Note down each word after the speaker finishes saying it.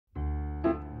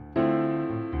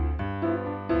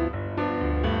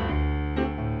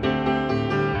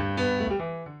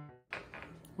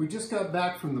We just got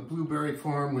back from the blueberry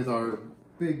farm with our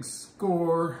big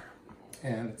score,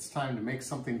 and it's time to make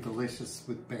something delicious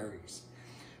with berries.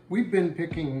 We've been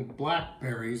picking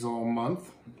blackberries all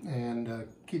month and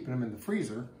keeping them in the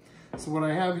freezer. So what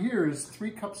I have here is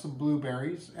 3 cups of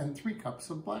blueberries and 3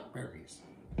 cups of blackberries,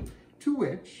 to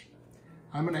which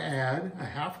I'm going to add a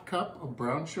 ½ cup of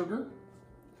brown sugar,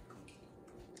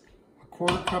 a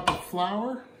 ¼ cup of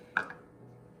flour,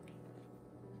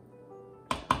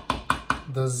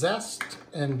 the zest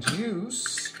and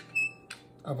juice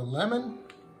of a lemon,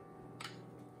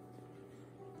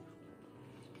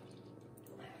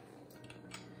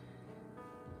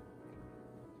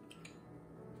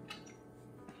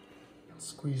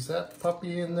 squeeze that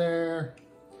puppy in there,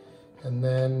 and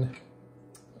then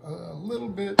a little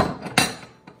bit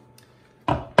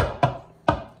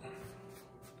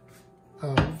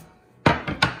of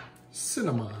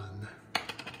cinnamon,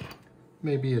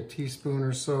 maybe a teaspoon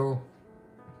or so.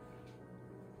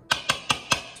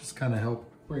 Kind of help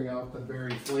bring out the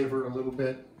berry flavor a little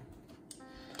bit.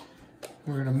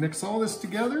 We're going to mix all this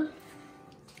together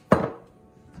and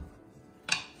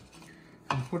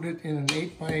put it in an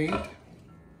 8x8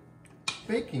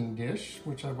 baking dish,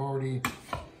 which I've already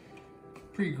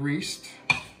pre-greased,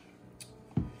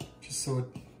 just so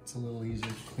it's a little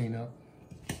easier to clean up.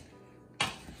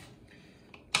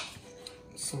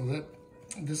 So that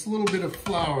this little bit of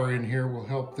flour in here will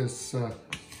help this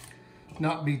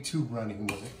not be too runny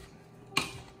when it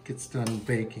gets done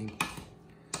baking.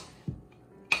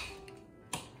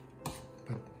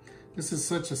 But this is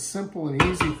such a simple and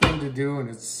easy thing to do, and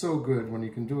it's so good when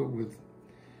you can do it with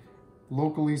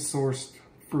locally sourced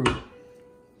fruit.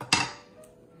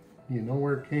 You know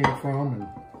where it came from, and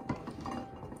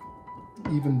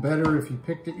even better if you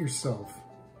picked it yourself.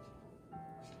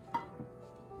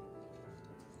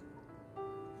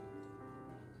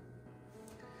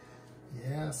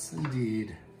 Yes,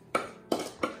 indeed.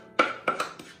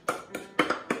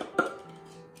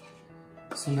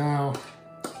 So now,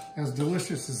 as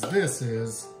delicious as this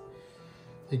is,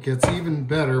 it gets even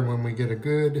better when we get a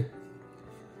good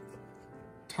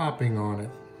topping on it.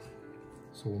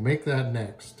 So we'll make that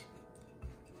next.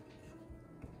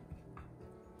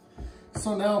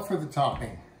 So now for the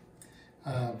topping.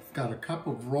 I've got a cup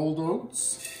of rolled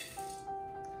oats.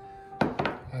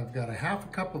 I've got a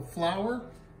 ½ cup of flour.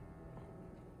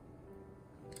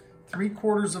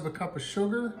 3/4 of a cup of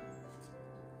sugar.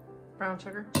 Brown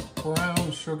sugar.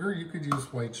 Brown sugar. You could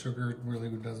use white sugar. It really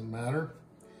doesn't matter.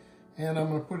 And I'm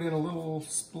going to put in a little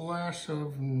splash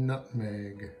of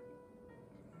nutmeg.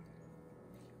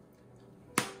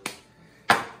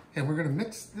 And we're going to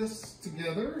mix this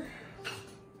together.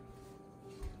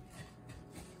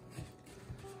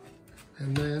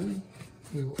 And then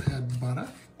we will add butter.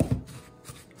 I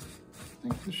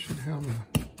think this should have a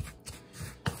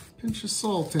pinch of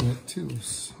salt in it too,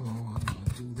 so I'm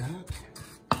gonna do that.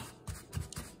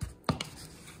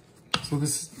 So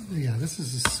this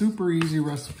is a super easy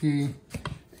recipe,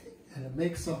 and it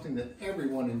makes something that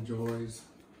everyone enjoys.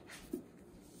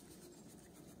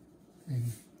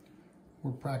 And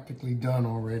we're practically done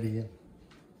already.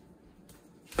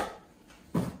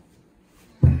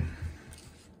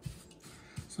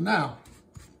 So now,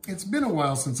 it's been a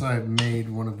while since I've made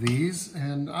one of these,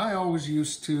 and I always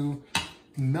used to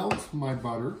melt my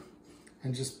butter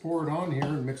and just pour it on here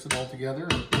and mix it all together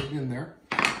and put it in there.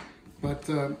 But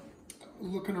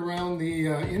looking around the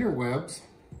interwebs,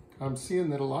 I'm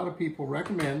seeing that a lot of people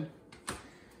recommend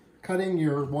cutting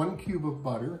your 1 cube of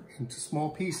butter into small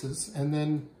pieces and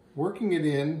then working it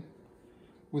in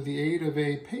with the aid of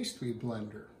a pastry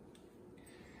blender.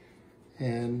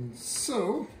 And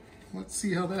so let's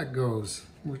see how that goes.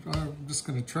 I'm just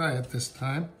going to try it this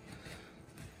time.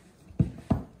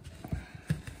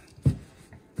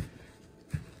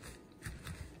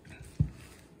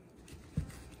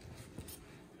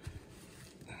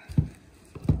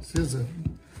 This is a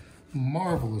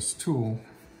marvelous tool.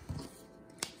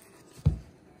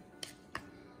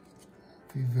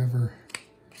 If you've ever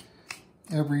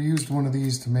used one of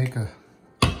these to make a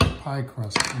pie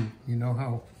crust, you know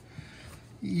how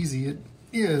easy it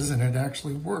is, and it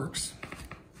actually works.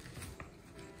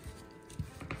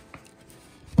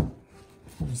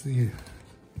 There's the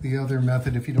other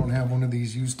method. If you don't have one of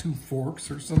these, use 2 forks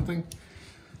or something.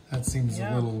 That seems a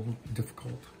little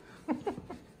difficult.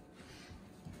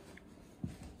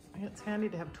 It's handy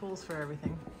to have tools for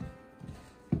everything.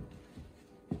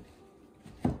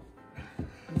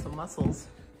 And some muscles.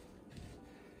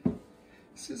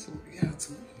 This is, it's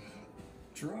a little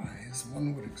dry, as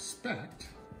one would expect.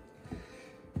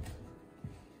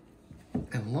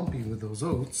 And lumpy with those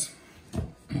oats.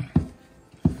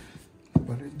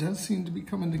 But But it does seem to be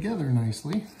coming together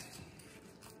nicely.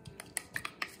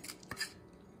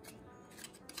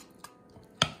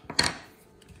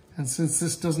 And since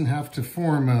this doesn't have to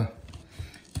form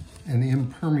an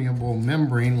impermeable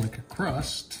membrane like a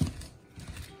crust,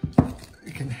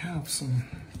 it can have some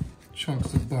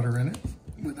chunks of butter in it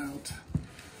without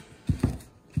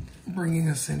bringing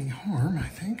us any harm, I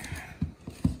think.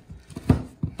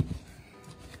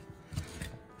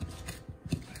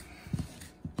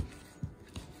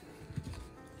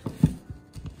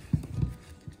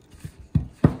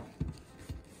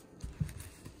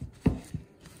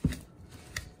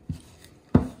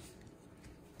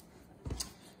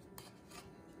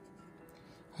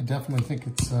 I definitely think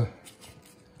it's a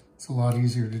lot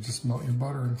easier to just melt your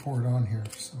butter and pour it on here.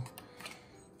 So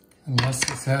unless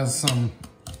this has some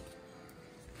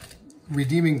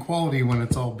redeeming quality when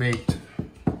it's all baked,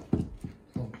 I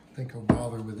don't think I'll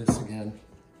bother with this again.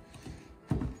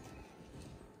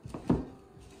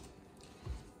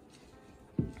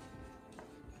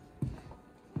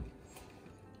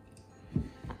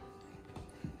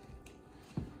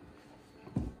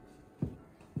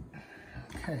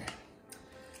 Okay.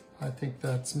 I think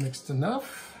that's mixed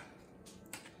enough.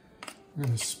 We're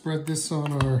going to spread this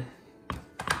on our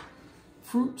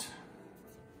fruit.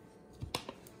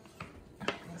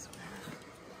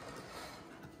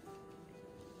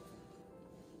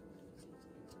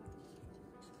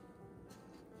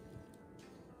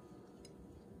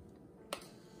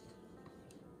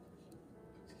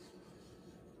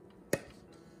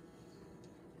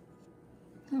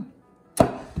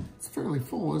 It's fairly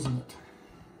full, isn't it?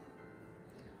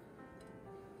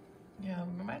 Yeah,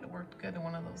 it might have worked good in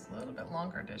one of those little bit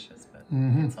longer dishes, but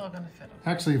it's all going to fit.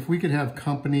 Okay. Actually, if we could have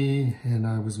company and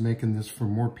I was making this for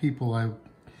more people, I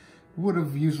would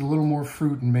have used a little more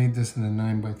fruit and made this in a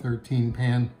 9x13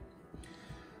 pan.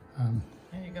 And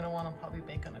you're going to want to probably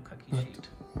bake on a cookie sheet.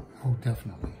 Oh,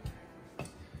 definitely.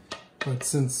 But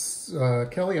since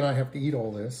Kelly and I have to eat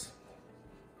all this,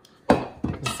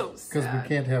 So sad. because we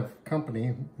can't have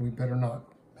company, we better not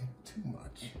make too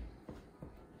much.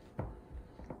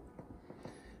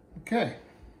 Okay,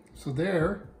 so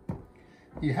there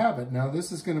you have it. Now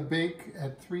this is going to bake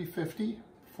at 350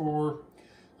 for,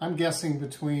 I'm guessing,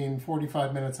 between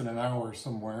 45 minutes and an hour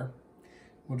somewhere.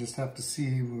 We'll just have to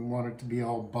see. We want it to be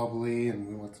all bubbly and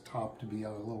we want the top to be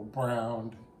a little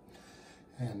browned.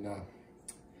 And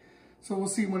so we'll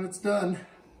see when it's done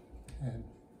and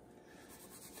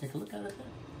take a look at it then.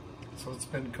 So it's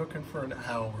been cooking for an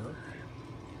hour.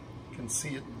 You can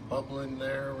see it bubbling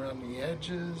there around the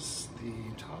edges. The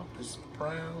top is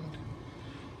browned.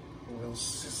 We'll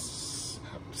just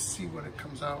have to see what it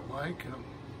comes out like.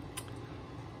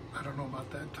 I don't know about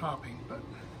that topping, but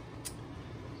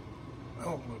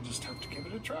we'll just have to give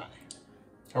it a try.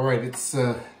 All right, it's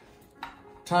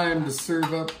time to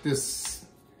serve up this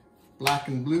black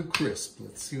and blue crisp.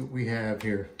 Let's see what we have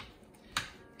here.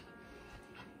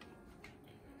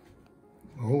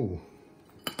 Oh.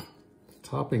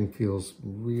 Topping feels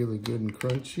really good and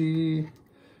crunchy. I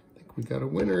think we got a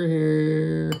winner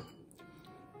here.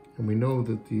 And we know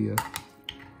that the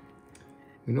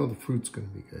fruit's gonna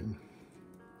be good.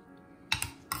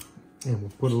 And we'll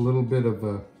put a little bit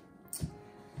of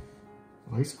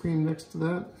ice cream next to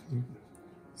that.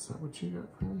 Is that what you got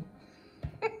for me?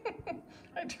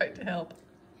 I tried to help.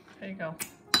 There you go.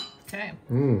 Okay.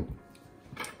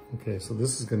 Okay, so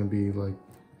this is gonna be like,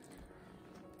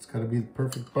 it's gotta be the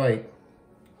perfect bite.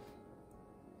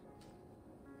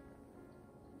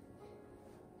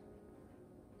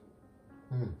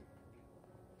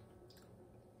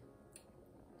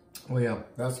 Oh yeah,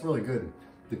 that's really good.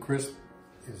 The crisp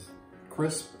is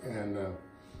crisp and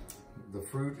the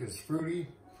fruit is fruity.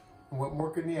 What more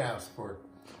can you ask for?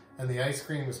 And the ice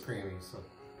cream is creamy. So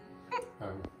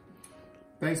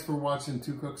thanks for watching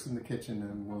Two Cooks in the Kitchen,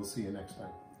 and we'll see you next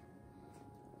time.